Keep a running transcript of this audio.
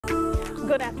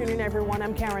Good afternoon, everyone.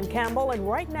 I'm Karen Campbell, and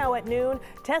right now at noon,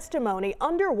 testimony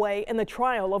underway in the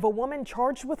trial of a woman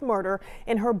charged with murder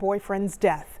in her boyfriend's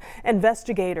death.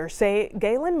 Investigators say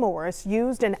Gaylyn Morris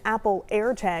used an Apple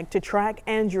AirTag to track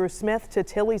Andrew Smith to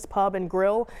Tilly's Pub and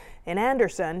Grill in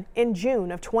Anderson in June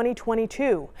of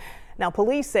 2022. Now,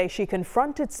 police say she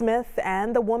confronted Smith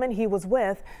and the woman he was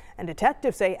with, and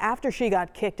detectives say after she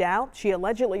got kicked out, she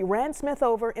allegedly ran Smith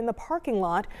over in the parking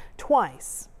lot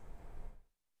twice.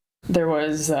 There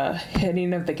was a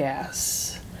hitting of the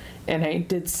gas, and I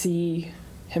did see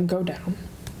him go down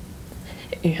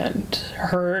and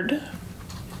heard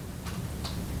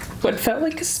what felt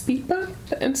like a speed bump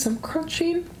and some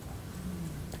crunching.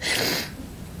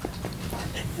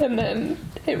 And then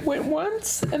it went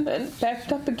once and then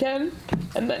backed up again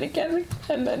and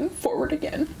then forward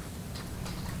again.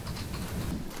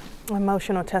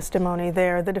 Emotional testimony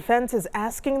there. The defense is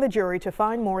asking the jury to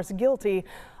find Morris guilty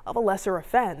of a lesser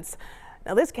offense.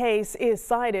 Now, this case is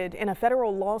cited in a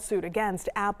federal lawsuit against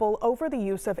Apple over the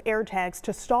use of AirTags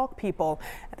to stalk people.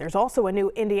 There's also a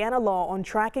new Indiana law on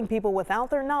tracking people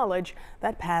without their knowledge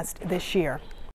that passed this year.